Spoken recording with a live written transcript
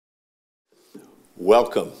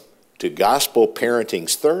Welcome to Gospel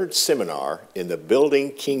Parenting's third seminar in the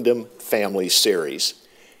Building Kingdom Family series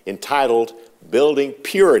entitled Building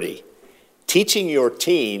Purity, Teaching Your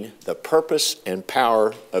Teen the Purpose and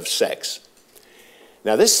Power of Sex.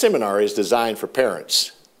 Now, this seminar is designed for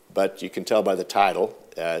parents, but you can tell by the title,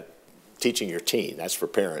 Teaching Your Teen, that's for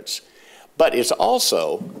parents. But it's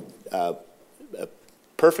also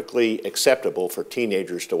perfectly acceptable for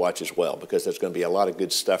teenagers to watch as well, because there's going to be a lot of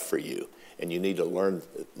good stuff for you, and you need to learn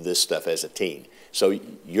this stuff as a teen. So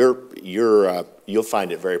you'll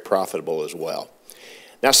find it very profitable as well.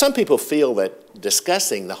 Now, some people feel that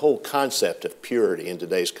discussing the whole concept of purity in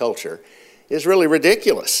today's culture is really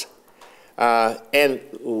ridiculous. And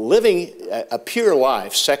living a pure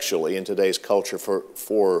life sexually in today's culture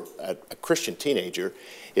for a Christian teenager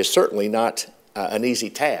is certainly not an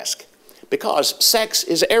easy task, because sex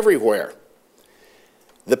is everywhere.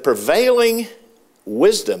 The prevailing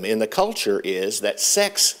wisdom in the culture is that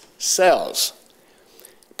sex sells.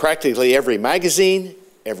 Practically every magazine,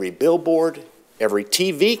 every billboard, every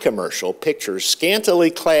TV commercial pictures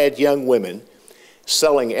scantily clad young women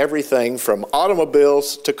selling everything from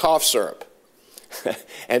automobiles to cough syrup.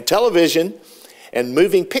 And television and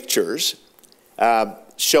moving pictures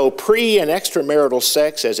show pre- and extramarital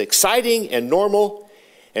sex as exciting and normal,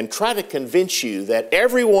 and try to convince you that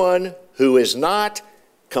everyone who is not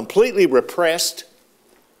completely repressed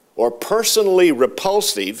or personally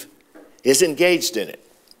repulsive is engaged in it.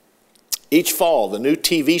 Each fall, the new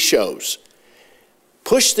TV shows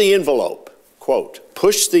push the envelope, quote,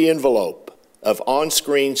 push the envelope of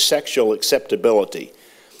on-screen sexual acceptability.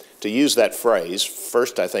 To use that phrase,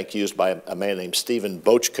 first I think used by a man named Stephen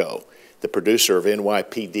Bochco, the producer of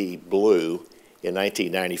NYPD Blue in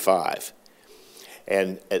 1995.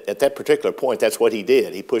 And at that particular point, that's what he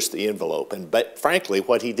did. He pushed the envelope. But frankly,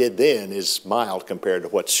 what he did then is mild compared to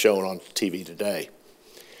what's shown on TV today.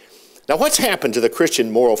 Now, what's happened to the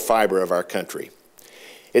Christian moral fiber of our country?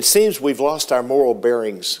 It seems we've lost our moral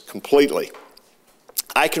bearings completely.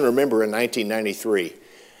 I can remember in 1993,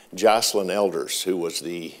 Jocelyn Elders, who was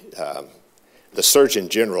the Surgeon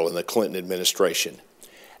General in the Clinton administration,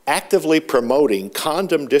 actively promoting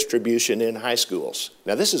condom distribution in high schools.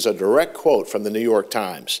 Now, this is a direct quote from the New York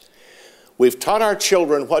Times. "We've taught our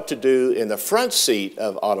children what to do in the front seat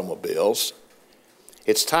of automobiles.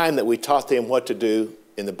 It's time that we taught them what to do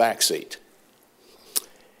in the back seat."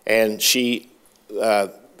 And she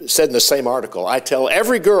said in the same article, "I tell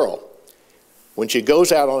every girl when she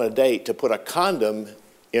goes out on a date to put a condom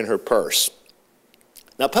in her purse."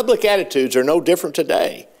 Now, public attitudes are no different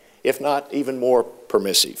today, if not even more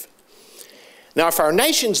permissive. Now, if our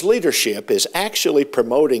nation's leadership is actually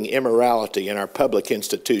promoting immorality in our public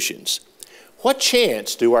institutions, what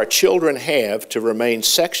chance do our children have to remain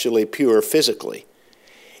sexually pure physically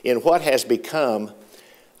in what has become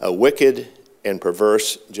a wicked and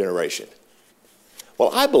perverse generation?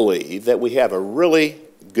 Well, I believe that we have a really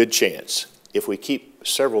good chance if we keep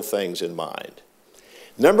several things in mind.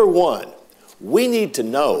 Number one, we need to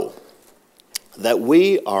know that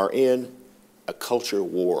we are in a culture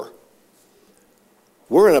war.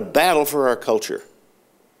 We're in a battle for our culture.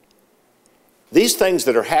 These things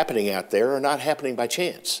that are happening out there are not happening by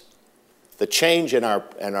chance. The change in our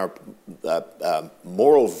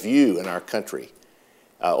moral view in our country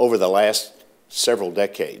over the last several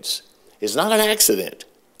decades is not an accident.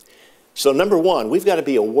 So number one, we've got to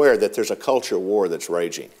be aware that there's a culture war that's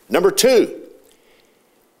raging. Number two,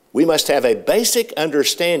 we must have a basic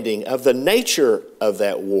understanding of the nature of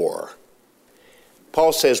that war.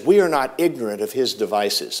 Paul says we are not ignorant of his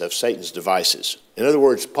devices, of Satan's devices. In other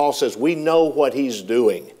words, Paul says we know what he's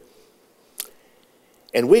doing.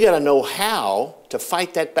 And we got to know how to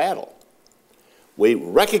fight that battle. We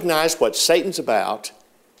recognize what Satan's about.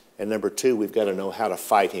 And number two, we've got to know how to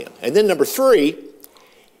fight him. And then number three,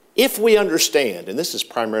 if we understand, and this is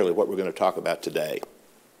primarily what we're going to talk about today,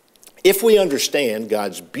 if we understand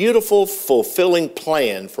God's beautiful, fulfilling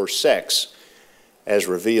plan for sex as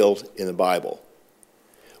revealed in the Bible,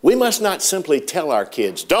 we must not simply tell our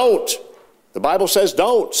kids, don't. The Bible says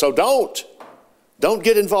don't, so don't. Don't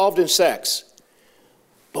get involved in sex.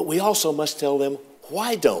 But we also must tell them,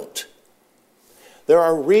 why don't? There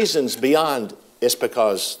are reasons beyond it's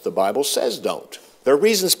because the Bible says don't. There are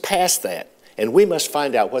reasons past that, and we must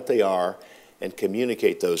find out what they are and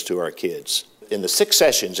communicate those to our kids. In the 6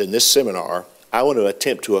 sessions in this seminar, I want to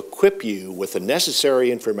attempt to equip you with the necessary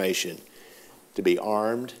information to be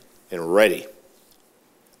armed and ready.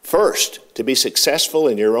 First, to be successful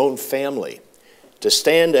in your own family, to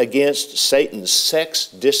stand against Satan's sex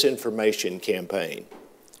disinformation campaign,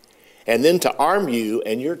 and then to arm you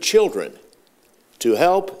and your children to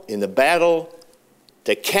help in the battle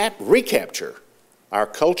to recapture our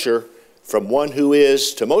culture from one who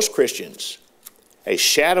is, to most Christians, a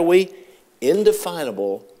shadowy,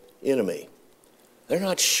 indefinable enemy. They're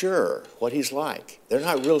not sure what he's like. They're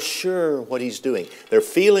not real sure what he's doing. There are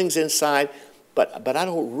feelings inside, but I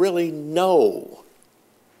don't really know.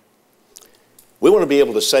 We want to be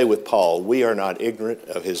able to say with Paul, we are not ignorant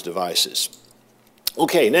of his devices.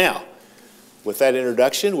 Okay, now, with that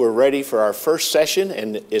introduction, we're ready for our first session,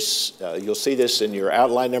 and you'll see this in your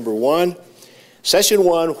outline number 1. Session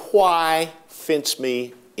 1, why fence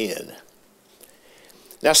me in?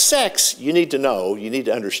 Now, sex, you need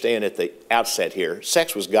to understand at the outset here,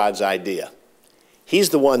 sex was God's idea. He's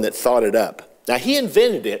the one that thought it up. Now, he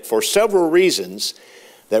invented it for several reasons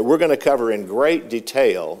that we're going to cover in great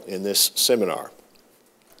detail in this seminar.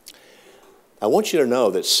 I want you to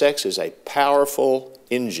know that sex is a powerful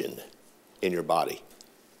engine in your body,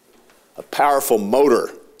 a powerful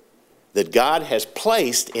motor that God has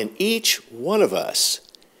placed in each one of us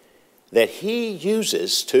that he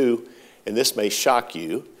uses to, and this may shock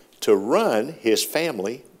you, to run his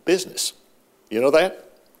family business. You know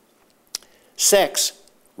that? Sex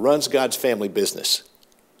runs God's family business.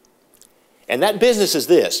 And that business is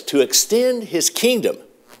this: to extend his kingdom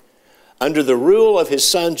under the rule of his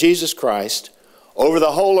Son, Jesus Christ, over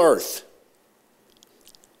the whole earth.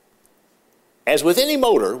 As with any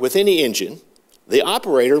motor, with any engine, the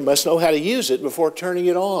operator must know how to use it before turning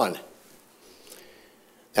it on.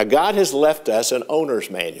 Now, God has left us an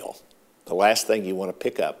owner's manual, the last thing you want to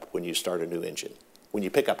pick up when you start a new engine, when you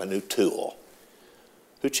pick up a new tool.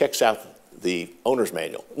 Who checks out the owner's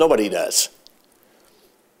manual? Nobody does.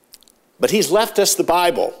 But he's left us the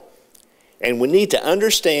Bible, and we need to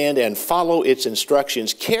understand and follow its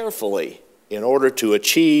instructions carefully in order to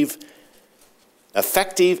achieve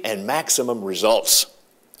effective and maximum results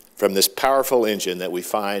from this powerful engine that we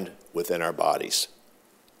find within our bodies.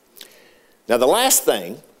 Now, the last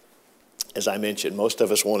thing, as I mentioned, most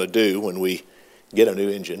of us want to do when we get a new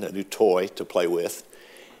engine, a new toy to play with,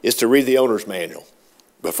 is to read the owner's manual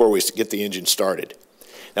before we get the engine started.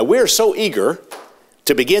 Now, we're so eager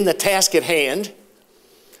to begin the task at hand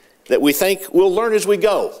that we think we'll learn as we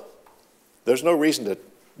go. There's no reason to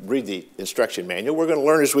read the instruction manual. We're going to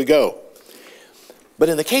learn as we go. But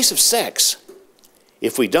in the case of sex,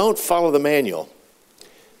 if we don't follow the manual,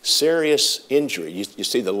 serious injury, you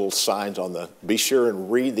see the little signs on be sure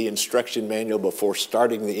and read the instruction manual before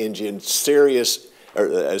starting the engine,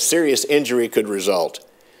 a serious injury could result.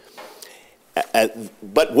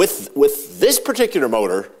 But with this particular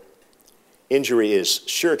motor, injury is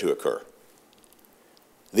sure to occur.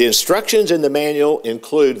 The instructions in the manual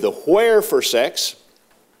include the where for sex.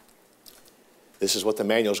 This is what the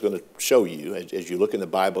manual is going to show you as you look in the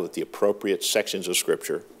Bible at the appropriate sections of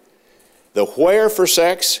Scripture. The where for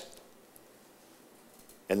sex,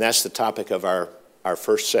 and that's the topic of our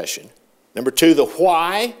first session. Number 2, the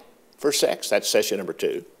why for sex, that's session number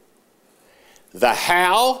 2. The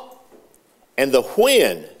how and the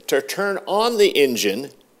when to turn on the engine,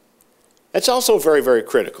 that's also very, very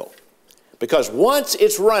critical. Because once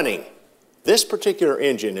it's running, this particular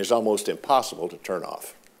engine is almost impossible to turn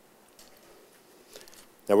off.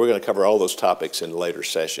 Now, we're going to cover all those topics in later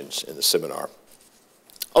sessions in the seminar.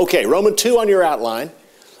 Okay, Romans 2 on your outline.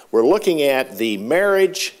 We're looking at the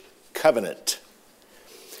marriage covenant.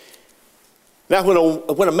 Now,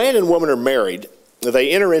 when a man and woman are married,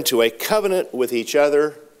 they enter into a covenant with each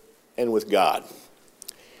other and with God.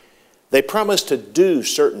 They promise to do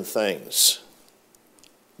certain things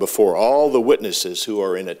before all the witnesses who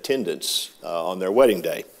are in attendance on their wedding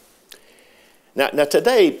day. Now,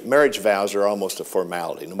 today, marriage vows are almost a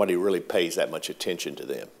formality. Nobody really pays that much attention to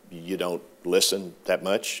them. You don't listen that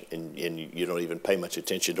much, and you don't even pay much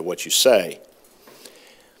attention to what you say.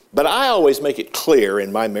 But I always make it clear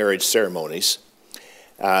in my marriage ceremonies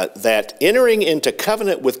that entering into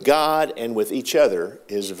covenant with God and with each other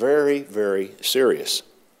is very, very serious.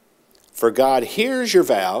 For God hears your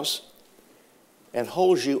vows and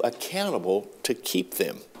holds you accountable to keep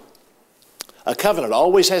them. A covenant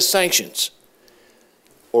always has sanctions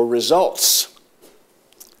or results.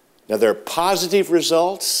 Now, there are positive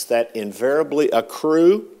results that invariably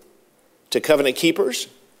accrue to covenant keepers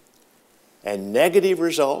and negative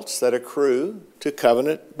results that accrue to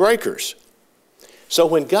covenant breakers. So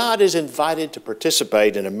when God is invited to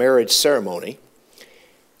participate in a marriage ceremony,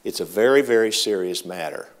 it's a very, very serious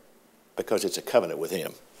matter because it's a covenant with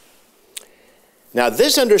Him. Now,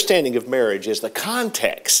 this understanding of marriage is the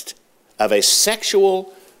context of a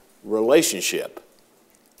sexual relationship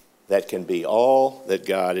that can be all that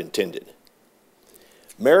God intended.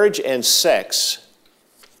 Marriage and sex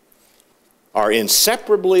are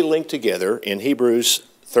inseparably linked together in Hebrews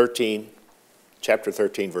 13, chapter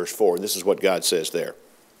 13, verse 4. And this is what God says there.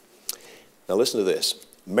 Now listen to this.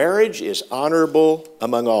 Marriage is honorable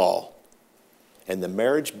among all, and the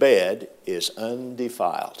marriage bed is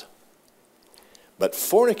undefiled. But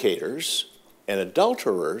fornicators and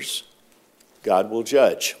adulterers God will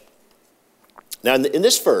judge. Now in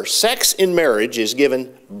this verse, sex in marriage is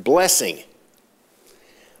given blessing.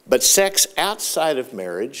 But sex outside of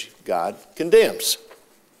marriage, God condemns.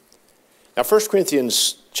 Now 1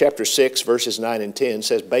 Corinthians chapter 6, verses 9 and 10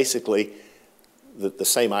 says basically the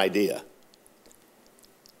same idea.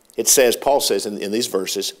 It says, Paul says in these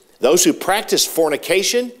verses, those who practice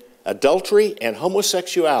fornication, adultery, and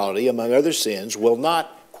homosexuality, among other sins, will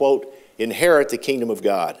not, quote, inherit the kingdom of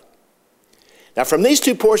God. Now from these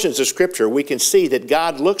two portions of Scripture, we can see that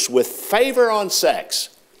God looks with favor on sex,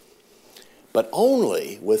 but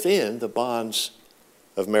only within the bonds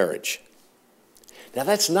of marriage. Now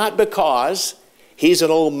that's not because he's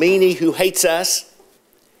an old meanie who hates us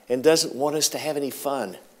and doesn't want us to have any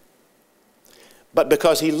fun, but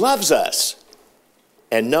because he loves us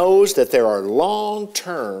and knows that there are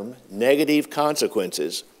long-term negative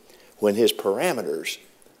consequences when his parameters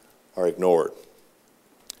are ignored.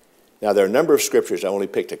 Now, there are a number of scriptures, I only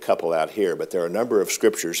picked a couple out here, but there are a number of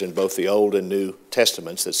scriptures in both the Old and New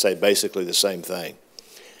Testaments that say basically the same thing.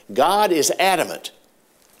 God is adamant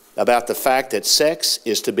about the fact that sex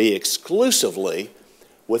is to be exclusively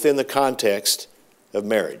within the context of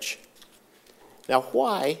marriage. Now,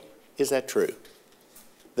 why is that true?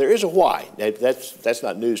 There is a why. That's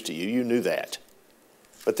not news to you. You knew that.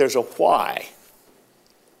 But there's a why.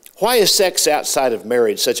 Why is sex outside of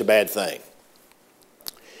marriage such a bad thing?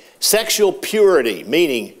 Sexual purity,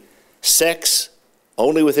 meaning sex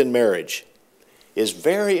only within marriage, is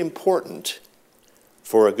very important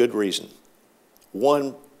for a good reason.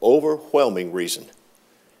 One overwhelming reason.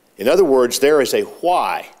 In other words, there is a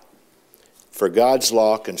why for God's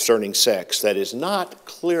law concerning sex that is not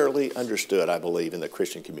clearly understood, I believe, in the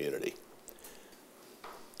Christian community.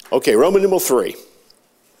 Okay, Roman numeral 3.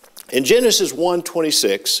 In Genesis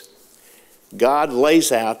 1:26, God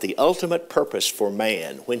lays out the ultimate purpose for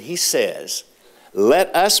man when he says,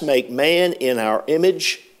 let us make man in our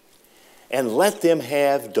image and let them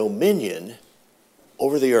have dominion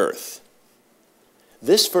over the earth.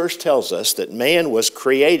 This verse tells us that man was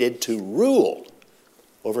created to rule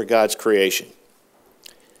over God's creation.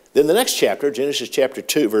 Then the next chapter, Genesis chapter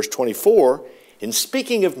 2, verse 24, in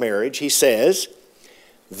speaking of marriage, he says,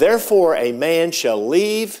 therefore a man shall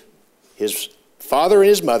leave his father and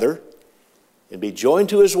his mother and be joined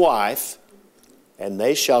to his wife, and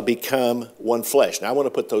they shall become one flesh. Now I want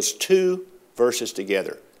to put those two verses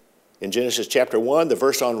together. In Genesis chapter 1, the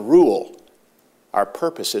verse on rule. Our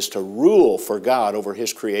purpose is to rule for God over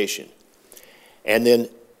his creation. And then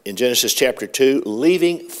in Genesis chapter 2,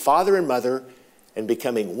 leaving father and mother and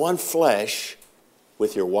becoming one flesh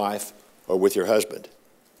with your wife or with your husband.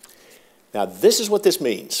 Now this is what this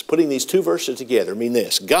means. Putting these two verses together mean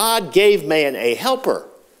this. God gave man a helper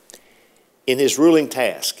in his ruling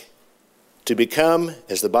task to become,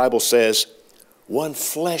 as the Bible says, one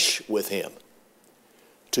flesh with him,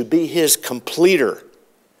 to be his completer,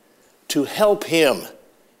 to help him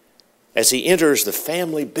as he enters the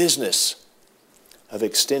family business of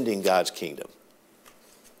extending God's kingdom.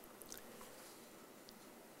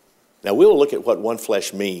 Now we'll look at what one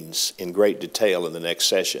flesh means in great detail in the next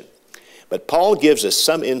session. But Paul gives us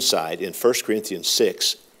some insight in 1 Corinthians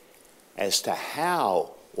 6 as to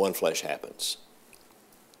how one flesh happens.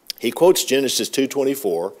 He quotes Genesis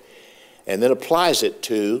 2:24 and then applies it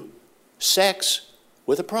to sex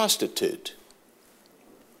with a prostitute.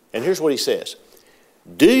 And here's what he says.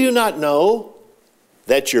 Do you not know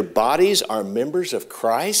that your bodies are members of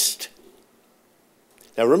Christ?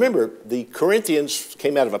 Now remember, the Corinthians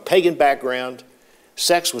came out of a pagan background.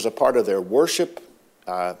 Sex was a part of their worship.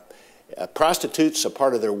 Prostitutes a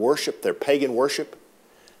part of their worship, their pagan worship.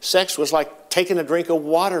 Sex was like taking a drink of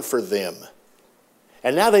water for them.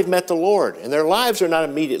 And now they've met the Lord, and their lives are not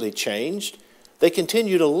immediately changed. They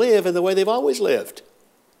continue to live in the way they've always lived.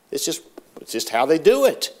 It's just how they do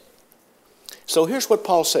it. So here's what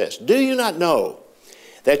Paul says. Do you not know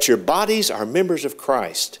that your bodies are members of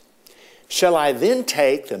Christ? Shall I then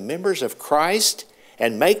take the members of Christ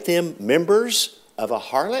and make them members of a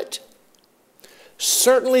harlot?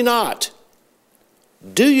 Certainly not.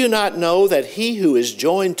 Do you not know that he who is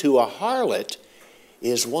joined to a harlot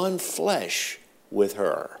is one flesh with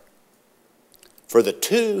her? For the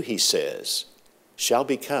two, he says, shall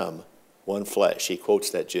become one flesh. He quotes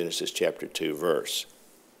that Genesis chapter 2 verse.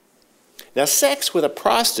 Now, sex with a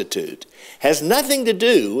prostitute has nothing to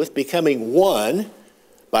do with becoming one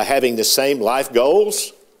by having the same life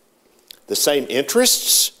goals, the same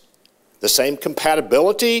interests, the same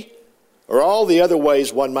compatibility, or all the other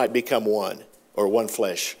ways one might become one, or one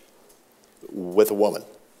flesh with a woman,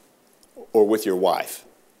 or with your wife.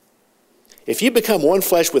 If you become one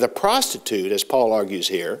flesh with a prostitute, as Paul argues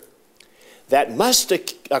here, that must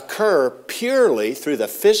occur purely through the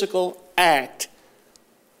physical act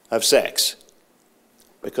of sex,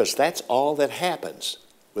 because that's all that happens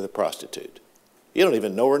with a prostitute. You don't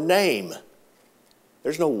even know her name.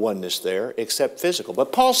 There's no oneness there except physical.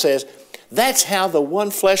 But Paul says that's how the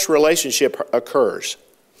one flesh relationship occurs.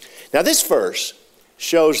 Now, this verse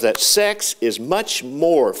shows that sex is much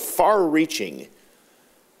more far-reaching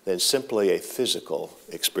than simply a physical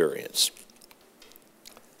experience.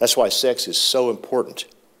 That's why sex is so important.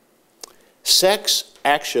 Sex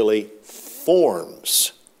actually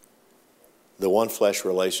forms the one flesh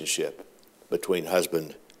relationship between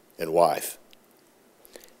husband and wife,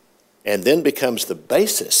 and then becomes the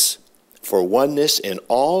basis for oneness in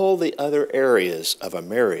all the other areas of a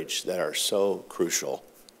marriage that are so crucial.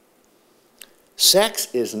 Sex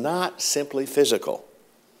is not simply physical,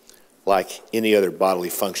 like any other bodily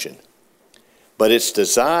function, but it's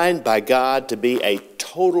designed by God to be a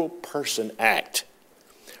total person act,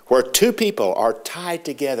 where two people are tied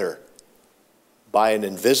together by an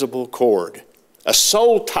invisible cord, a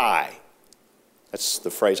soul tie. That's the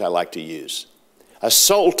phrase I like to use. A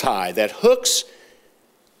soul tie that hooks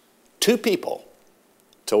two people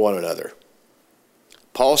to one another.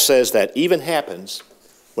 Paul says that even happens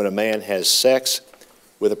when a man has sex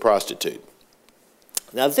with a prostitute.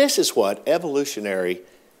 Now, this is what evolutionary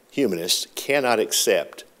humanists cannot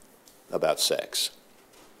accept about sex.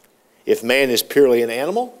 If man is purely an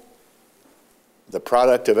animal, the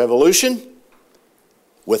product of evolution,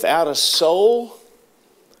 without a soul,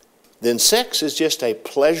 then sex is just a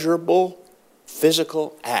pleasurable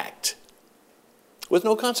physical act with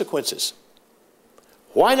no consequences.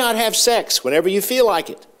 Why not have sex whenever you feel like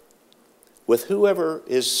it with whoever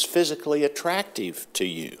is physically attractive to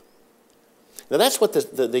you? Now, that's what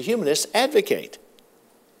the humanists advocate.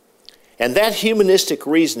 And that humanistic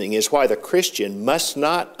reasoning is why the Christian must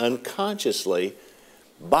not unconsciously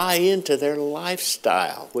buy into their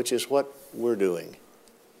lifestyle, which is what we're doing.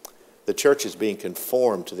 The church is being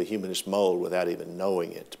conformed to the humanist mold without even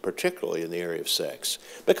knowing it, particularly in the area of sex,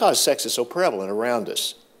 because sex is so prevalent around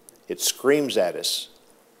us. It screams at us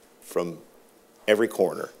from every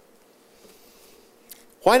corner.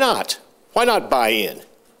 Why not? Why not buy in?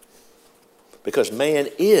 Because man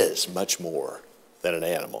is much more than an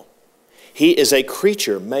animal. He is a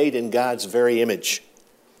creature made in God's very image,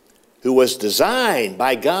 who was designed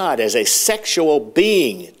by God as a sexual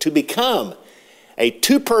being to become a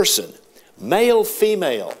two-person,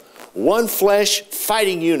 male-female, one-flesh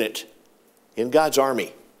fighting unit in God's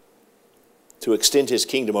army to extend his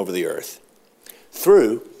kingdom over the earth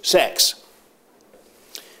through sex.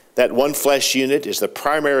 That one-flesh unit is the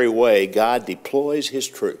primary way God deploys his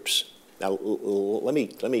troops. Now, let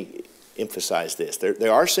me emphasize this.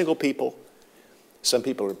 There are single people. Some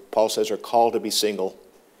people, Paul says, are called to be single,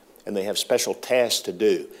 and they have special tasks to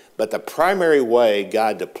do. But the primary way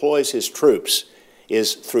God deploys his troops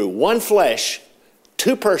is through one flesh,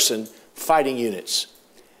 two-person fighting units.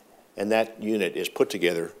 And that unit is put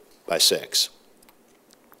together by sex.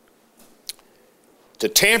 To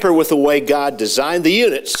tamper with the way God designed the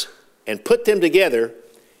units and put them together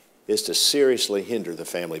is to seriously hinder the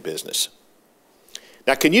family business.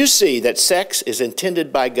 Now, can you see that sex is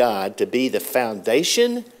intended by God to be the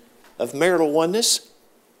foundation of marital oneness?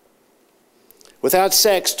 Without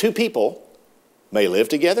sex, two people may live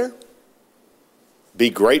together, be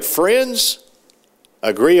great friends,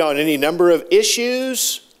 agree on any number of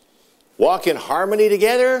issues, walk in harmony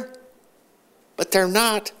together, but they're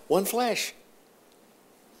not one flesh.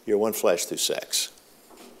 You're one flesh through sex.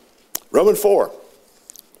 Romans 4.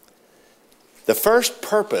 The first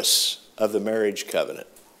purpose of the marriage covenant.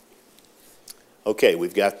 Okay,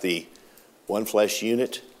 we've got the one flesh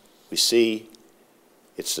unit. We see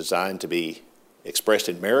it's designed to be expressed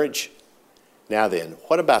in marriage. Now then,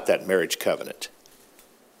 what about that marriage covenant?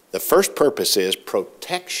 The first purpose is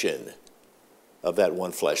protection of that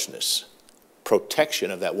one fleshness.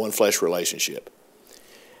 Protection of that one flesh relationship.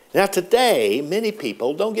 Now today, many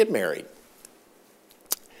people don't get married.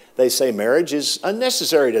 They say marriage is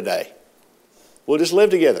unnecessary today. We'll just live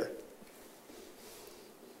together.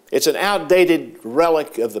 It's an outdated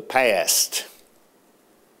relic of the past.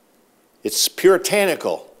 It's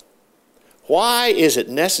puritanical. Why is it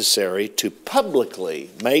necessary to publicly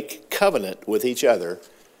make covenant with each other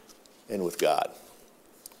and with God.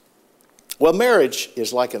 Well, marriage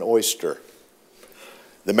is like an oyster.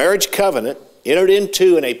 The marriage covenant, entered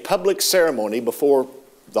into in a public ceremony before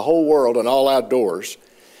the whole world and all outdoors,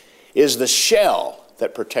 is the shell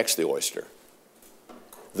that protects the oyster.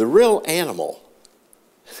 The real animal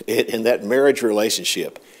in that marriage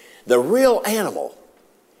relationship, the real animal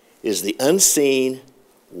is the unseen,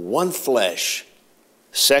 one flesh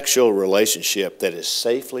sexual relationship that is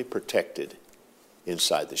safely protected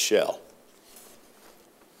inside the shell.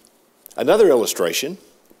 Another illustration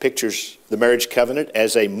pictures the marriage covenant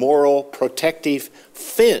as a moral protective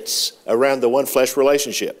fence around the one flesh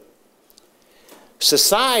relationship.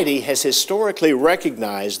 Society has historically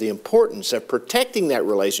recognized the importance of protecting that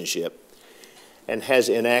relationship and has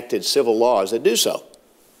enacted civil laws that do so.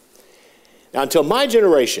 Now, until my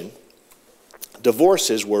generation,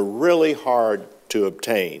 divorces were really hard to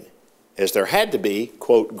obtain, as there had to be,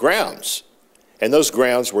 quote, grounds. And those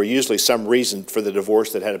grounds were usually some reason for the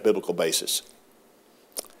divorce that had a biblical basis,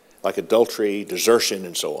 like adultery, desertion,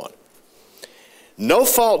 and so on.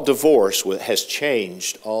 No-fault divorce has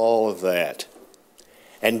changed all of that.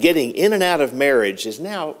 And getting in and out of marriage is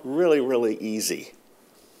now really, really easy.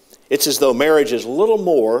 It's as though marriage is little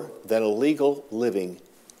more than a legal living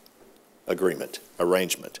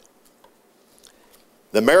arrangement.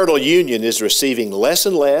 The marital union is receiving less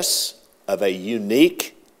and less of a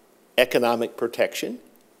unique economic protection.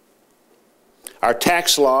 Our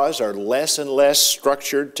tax laws are less and less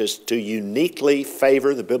structured to uniquely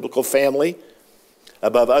favor the biblical family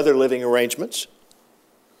above other living arrangements.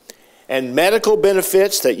 And medical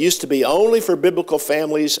benefits that used to be only for biblical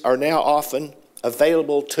families are now often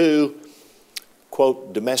available to,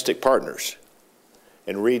 quote, domestic partners.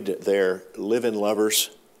 And read their live-in lovers,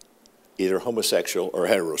 either homosexual or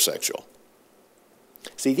heterosexual.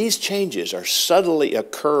 See, these changes are subtly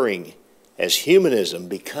occurring as humanism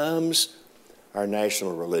becomes our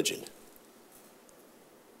national religion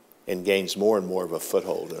and gains more and more of a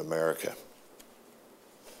foothold in America.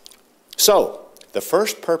 So, the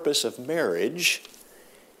first purpose of marriage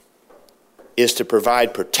is to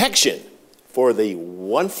provide protection for the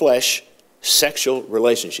one flesh sexual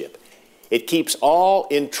relationship. It keeps all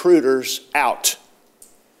intruders out.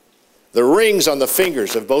 The rings on the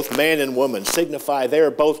fingers of both man and woman signify they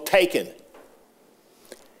are both taken.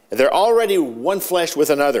 They're already one flesh with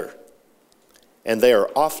another, and they are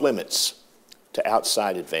off limits to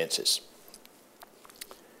outside advances.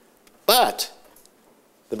 But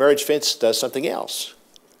the marriage fence does something else.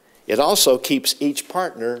 It also keeps each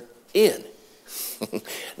partner in.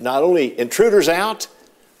 Not only intruders out,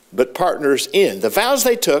 but partners in. The vows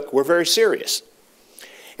they took were very serious.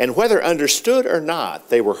 And whether understood or not,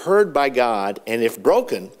 they were heard by God, and if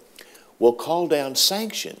broken, will call down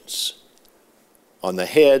sanctions on the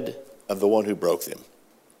head of the one who broke them.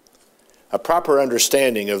 A proper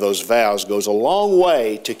understanding of those vows goes a long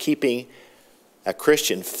way to keeping a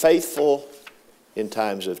Christian faithful in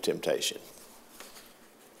times of temptation.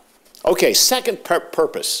 Okay, second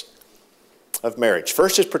purpose of marriage.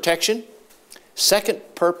 First is protection. Second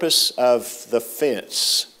purpose of the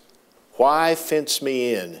fence. Why fence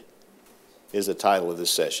me in is the title of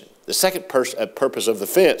this session. The second purpose of the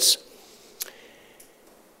fence.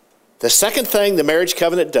 The second thing the marriage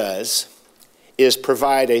covenant does is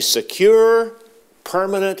provide a secure,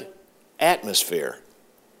 permanent atmosphere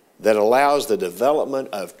that allows the development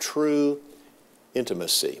of true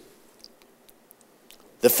intimacy.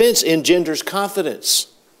 The fence engenders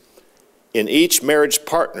confidence in each marriage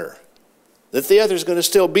partner that the other is going to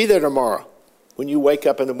still be there tomorrow when you wake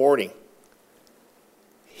up in the morning.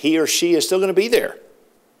 He or she is still going to be there.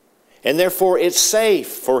 And therefore, it's safe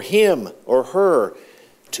for him or her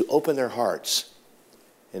to open their hearts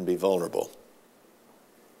and be vulnerable.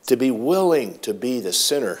 To be willing to be the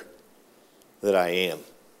sinner that I am.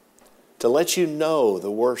 To let you know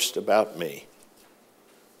the worst about me.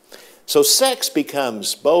 So sex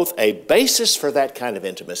becomes both a basis for that kind of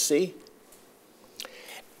intimacy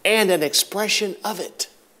and an expression of it.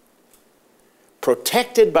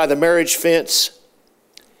 Protected by the marriage fence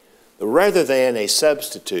rather than a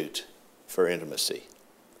substitute for intimacy.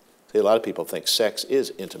 See, a lot of people think sex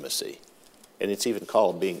is intimacy, and it's even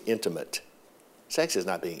called being intimate. Sex is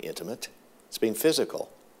not being intimate. It's being physical.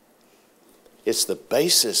 It's the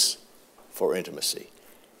basis for intimacy,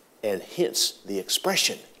 and hence the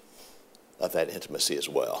expression of that intimacy as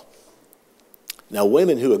well. Now,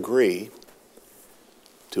 women who agree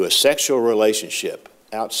to a sexual relationship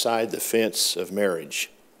outside the fence of marriage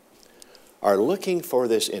are looking for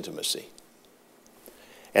this intimacy,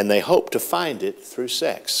 and they hope to find it through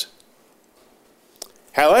sex.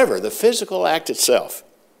 However, the physical act itself,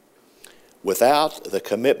 without the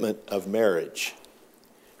commitment of marriage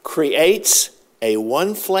creates a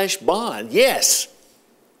one-flesh bond, yes,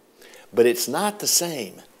 but it's not the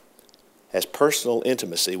same as personal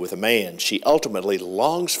intimacy with a man she ultimately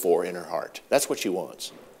longs for in her heart. That's what she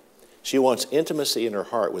wants. She wants intimacy in her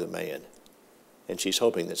heart with a man, and she's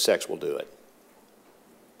hoping that sex will do it.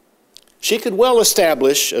 She could well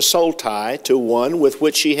establish a soul tie to one with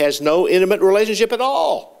which she has no intimate relationship at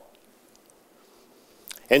all.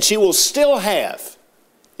 And she will still have,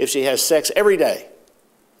 if she has sex every day,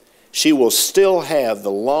 she will still have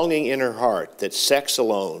the longing in her heart that sex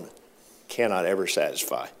alone cannot ever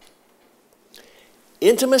satisfy.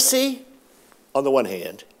 Intimacy on the one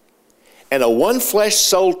hand and a one-flesh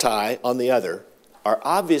soul tie on the other are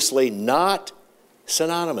obviously not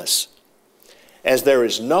synonymous, as there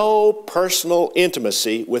is no personal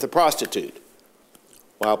intimacy with a prostitute,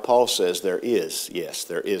 while Paul says there is, yes,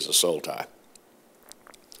 there is a soul tie.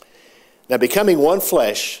 Now, becoming one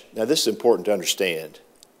flesh, now this is important to understand,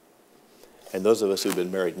 and those of us who've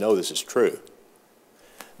been married know this is true.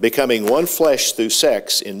 Becoming one flesh through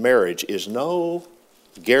sex in marriage is no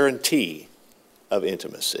guarantee of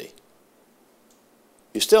intimacy.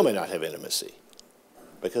 You still may not have intimacy,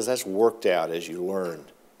 because that's worked out as you learn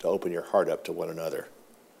to open your heart up to one another.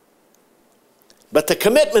 But the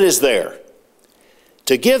commitment is there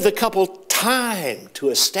to give the couple time to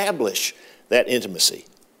establish that intimacy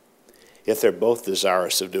if they're both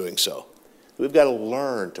desirous of doing so. We've got to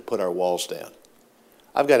learn to put our walls down.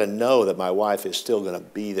 I've got to know that my wife is still going to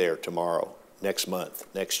be there tomorrow, next month,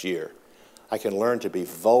 next year. I can learn to be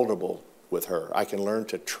vulnerable with her. I can learn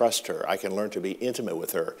to trust her. I can learn to be intimate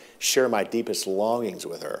with her, share my deepest longings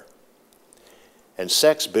with her. And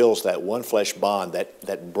sex builds that one flesh bond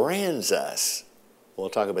that brands us. We'll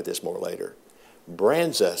talk about this more later.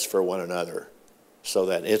 Brands us for one another so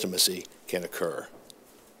that intimacy can occur.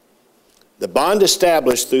 The bond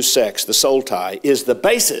established through sex, the soul tie, is the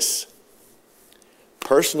basis.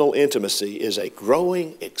 Personal intimacy is a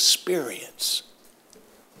growing experience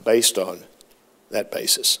based on that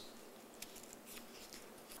basis.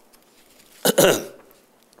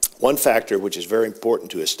 One factor which is very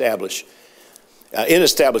important to establish in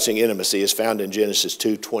establishing intimacy is found in Genesis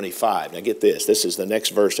 2:25. Now get this. This is the next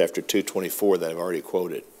verse after 2:24 that I've already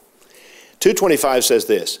quoted. 2:25 says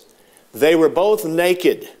this: "They were both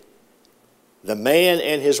naked, the man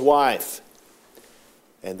and his wife,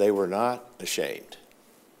 and they were not ashamed."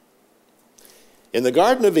 In the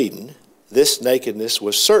Garden of Eden, this nakedness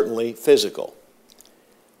was certainly physical.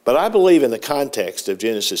 But I believe in the context of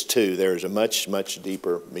Genesis 2, there is a much, much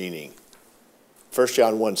deeper meaning. 1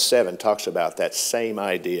 John 1:7 talks about that same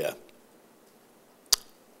idea.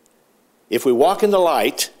 If we walk in the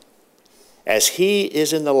light, as he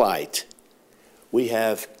is in the light, we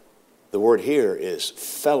have, the word here is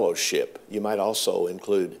fellowship. You might also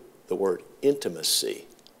include the word intimacy.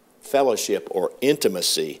 Fellowship or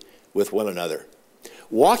intimacy with one another.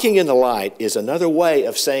 Walking in the light is another way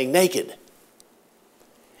of saying naked,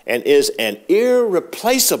 and is an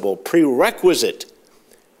irreplaceable prerequisite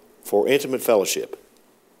for intimate fellowship.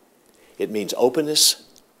 It means openness,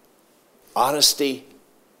 honesty,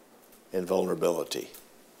 and vulnerability.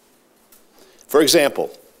 For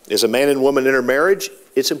example, as a man and woman enter marriage,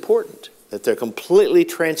 it's important that they're completely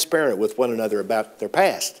transparent with one another about their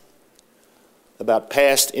past, about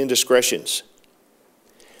past indiscretions,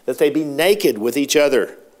 that they be naked with each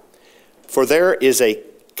other. For there is a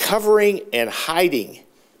covering and hiding,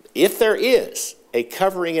 if there is a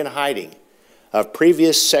covering and hiding of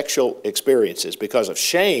previous sexual experiences because of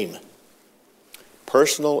shame,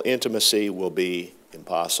 personal intimacy will be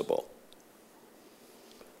impossible.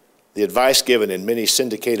 The advice given in many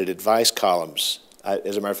syndicated advice columns,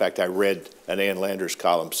 as a matter of fact, I read an Ann Landers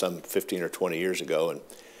column some 15 or 20 years ago, and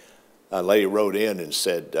a lady wrote in and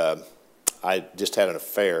said, I just had an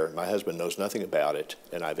affair. My husband knows nothing about it,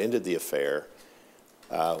 and I've ended the affair.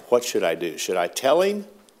 What should I do? Should I tell him?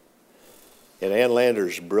 And Ann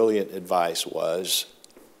Landers' brilliant advice was,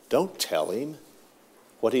 don't tell him.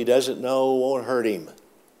 What he doesn't know won't hurt him.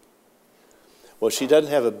 Well, she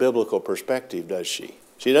doesn't have a biblical perspective, does she?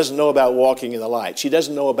 She doesn't know about walking in the light. She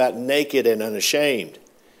doesn't know about naked and unashamed.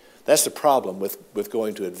 That's the problem with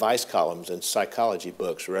going to advice columns and psychology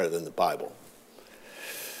books rather than the Bible.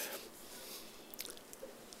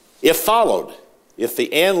 If followed, if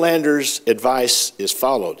the Ann Landers advice is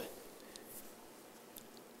followed,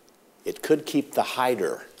 it could keep the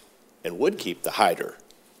hider, and would keep the hider,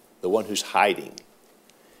 the one who's hiding,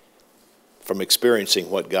 from experiencing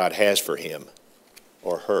what God has for him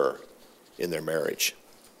or her in their marriage.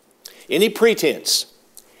 Any pretense,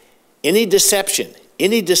 any deception,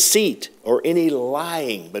 any deceit or any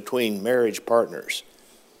lying between marriage partners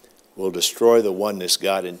will destroy the oneness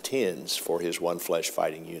God intends for his one flesh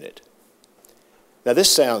fighting unit. Now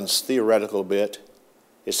this sounds theoretical a bit.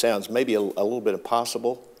 It sounds maybe a little bit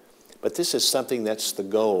impossible, but this is something that's the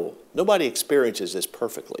goal. Nobody experiences this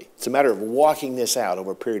perfectly. It's a matter of walking this out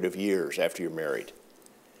over a period of years after you're married.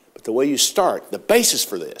 But the way you start, the basis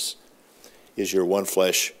for this, is your one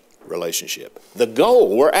flesh relationship. The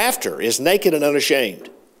goal we're after is naked and unashamed.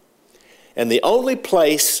 And the only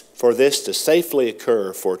place for this to safely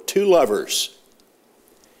occur for two lovers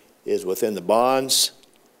is within the bonds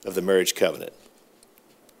of the marriage covenant.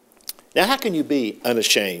 Now, how can you be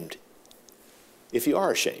unashamed if you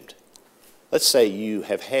are ashamed? Let's say you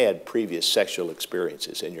have had previous sexual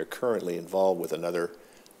experiences and you're currently involved with another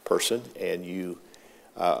person and you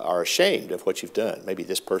are ashamed of what you've done. Maybe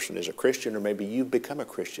this person is a Christian, or maybe you've become a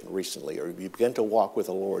Christian recently, or you've begun to walk with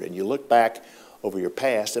the Lord, and you look back over your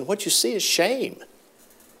past, and what you see is shame.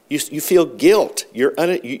 You feel guilt.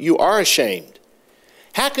 You are ashamed.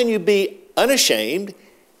 How can you be unashamed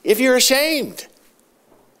if you're ashamed?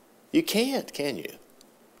 You can't, can you?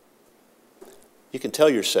 You can tell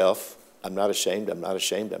yourself, I'm not ashamed, I'm not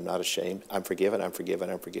ashamed, I'm not ashamed. I'm forgiven, I'm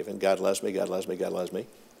forgiven, I'm forgiven. God loves me, God loves me, God loves me.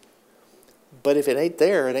 But if it ain't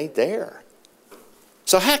there, it ain't there.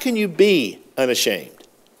 So how can you be unashamed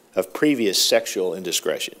of previous sexual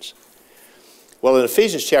indiscretions? Well, in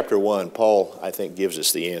Ephesians chapter 1, Paul, I think, gives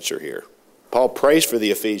us the answer here. Paul prays for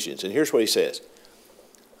the Ephesians, and here's what he says.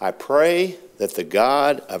 I pray that the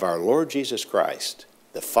God of our Lord Jesus Christ,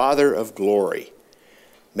 the Father of glory,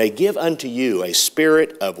 may give unto you a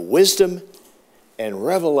spirit of wisdom and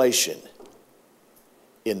revelation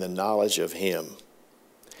in the knowledge of him,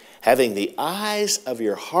 having the eyes of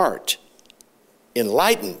your heart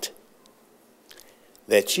enlightened,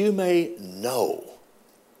 that you may know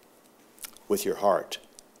with your heart.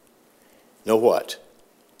 Know what?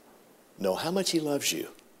 Know how much he loves you,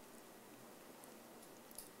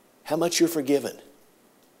 how much you're forgiven,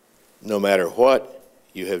 no matter what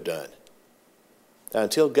you have done. Now,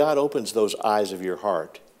 until God opens those eyes of your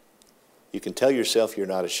heart, you can tell yourself you're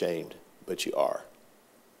not ashamed, but you are.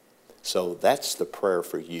 So that's the prayer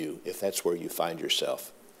for you, if that's where you find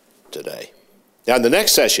yourself today. Now, in the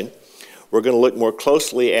next session, we're going to look more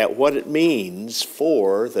closely at what it means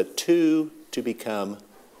for the two to become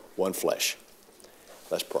one flesh.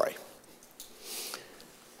 Let's pray.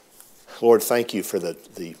 Lord, thank you for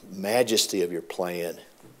the majesty of your plan.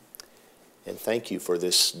 And thank you for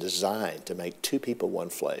this design to make two people one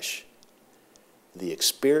flesh, the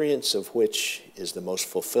experience of which is the most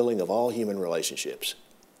fulfilling of all human relationships.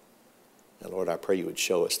 And Lord, I pray you would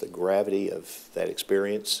show us the gravity of that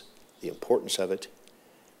experience, the importance of it.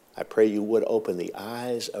 I pray you would open the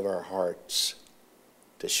eyes of our hearts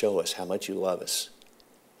to show us how much you love us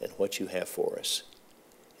and what you have for us.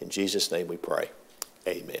 In Jesus' name we pray.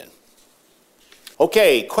 Amen.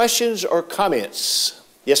 Okay, questions or comments?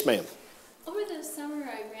 Yes, ma'am. Over the summer,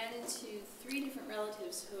 I ran into 3 different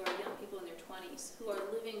relatives who are young people in their 20s who are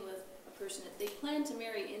living with a person that they plan to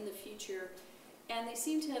marry in the future, and they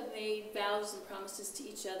seem to have made vows and promises to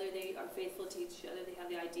each other. They are faithful to each other. They have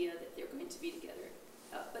the idea that they're going to be together.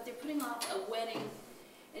 But they're putting off a wedding,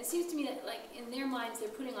 and it seems to me that, like, in their minds, they're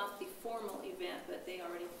putting off the formal event, but they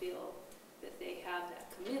already feel that they have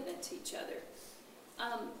that commitment to each other.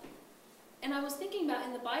 And I was thinking about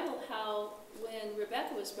in the Bible how when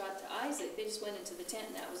Rebecca was brought to Isaac, they just went into the tent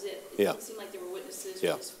and that was it. It didn't seem like there were witnesses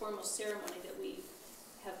for this formal ceremony that we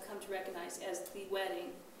have come to recognize as the wedding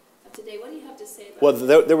of today. What do you have to say about that?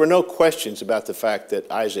 Well, there were no questions about the fact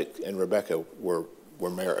that Isaac and Rebecca were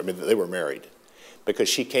married. I mean, they were married because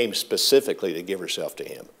she came specifically to give herself to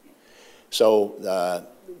him. So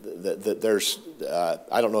there's,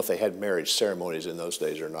 I don't know if they had marriage ceremonies in those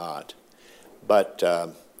days or not, but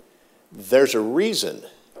there's a reason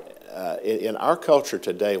in our culture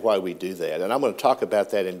today why we do that, and I'm going to talk about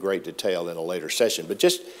that in great detail in a later session. But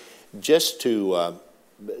just to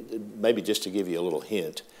maybe just to give you a little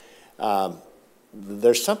hint,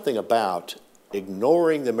 there's something about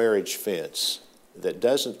ignoring the marriage fence that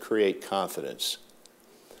doesn't create confidence.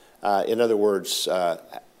 In other words,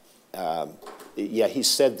 yeah, he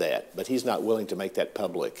said that, but he's not willing to make that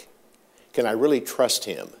public. Can I really trust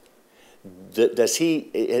him? Has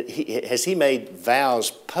he made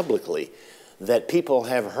vows publicly that people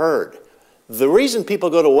have heard? The reason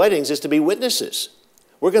people go to weddings is to be witnesses.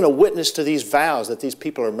 We're going to witness to these vows that these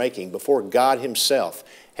people are making before God himself.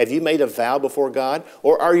 Have you made a vow before God?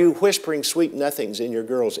 Or are you whispering sweet nothings in your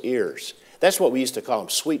girl's ears? That's what we used to call them,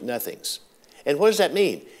 sweet nothings. And what does that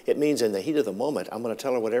mean? It means in the heat of the moment, I'm going to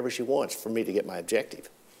tell her whatever she wants for me to get my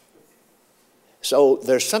objective. So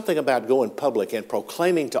there's something about going public and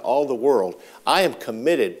proclaiming to all the world, I am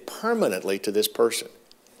committed permanently to this person.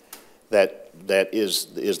 That is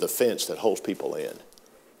the fence that holds people in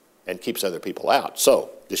and keeps other people out. So,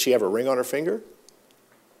 does she have a ring on her finger?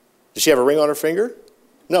 Does she have a ring on her finger?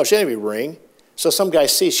 No, she doesn't have a ring. So some guy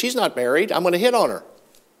sees she's not married, I'm going to hit on her.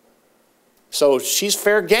 So she's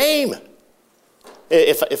fair game.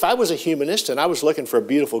 If I was a humanist and I was looking for a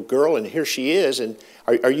beautiful girl and here she is, and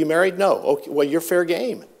are you married? No. Okay, well, you're fair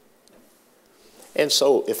game. And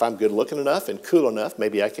so if I'm good looking enough and cool enough,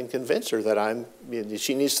 maybe I can convince her that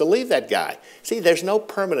she needs to leave that guy. See, there's no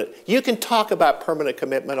permanent. You can talk about permanent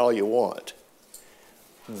commitment all you want.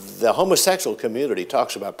 The homosexual community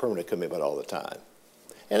talks about permanent commitment all the time.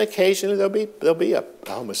 And occasionally there'll be a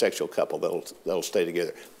homosexual couple that'll stay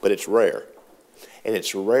together, but it's rare. And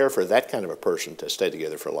it's rare for that kind of a person to stay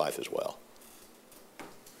together for life as well.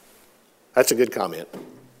 That's a good comment.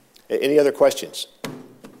 Any other questions?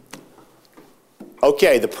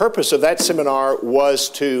 Okay, the purpose of that seminar was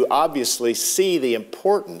to obviously see the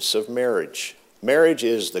importance of marriage. Marriage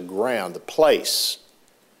is the ground, the place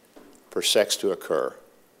for sex to occur.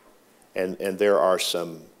 And there are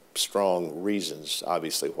some strong reasons,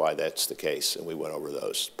 obviously, why that's the case, and we went over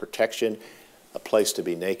those. Protection, a place to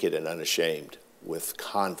be naked and unashamed with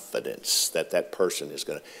confidence that that person is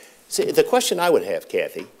going to... See, the question I would have,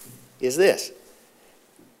 Kathy, is this.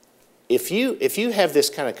 If you have this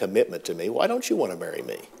kind of commitment to me, why don't you want to marry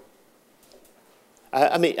me?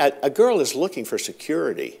 I mean, a girl is looking for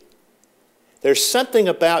security. There's something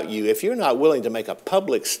about you, if you're not willing to make a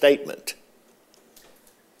public statement,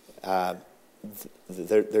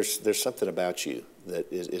 there's something about you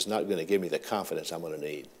that is not going to give me the confidence I'm going to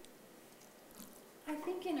need. I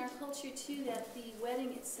think in our culture, too, that the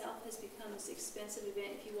wedding itself has become this expensive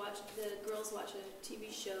event. If you watch, the girls watch a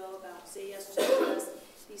TV show about Say Yes to Dress,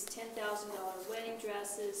 these $10,000 wedding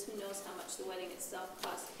dresses, who knows how much the wedding itself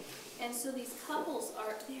costs. And so these couples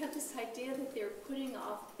they have this idea that they're putting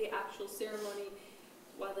off the actual ceremony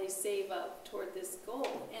while they save up toward this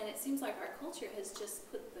goal. And it seems like our culture has just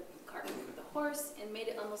put the cart before the horse and made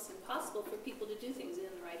it almost impossible for people to do things in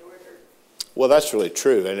the right order. Well, that's really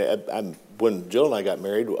true. And when Jill and I got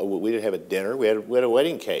married, we didn't have a dinner. We had a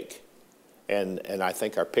wedding cake. And I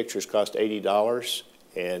think our pictures cost $80.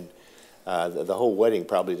 And the whole wedding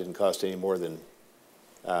probably didn't cost any more than...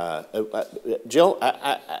 Jill,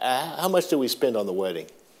 how much did we spend on the wedding?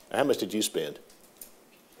 How much did you spend?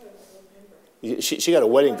 She got a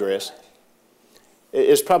wedding dress.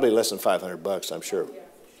 It's probably less than $500, I'm sure. Yeah,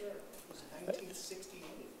 for sure. It was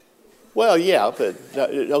 1968. Well, yeah, but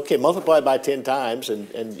okay, multiply by 10 times,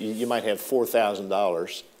 and you might have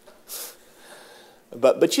 $4,000.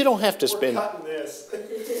 But you don't have to spend. We're cutting this.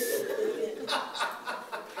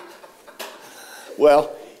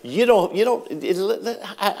 Well, you don't.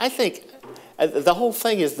 I think the whole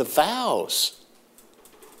thing is the vows.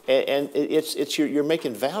 And you're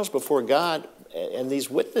making vows before God and these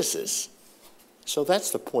witnesses. So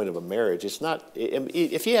that's the point of a marriage. It's not,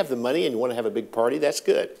 if you have the money and you want to have a big party, that's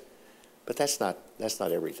good. But that's not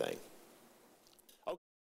everything.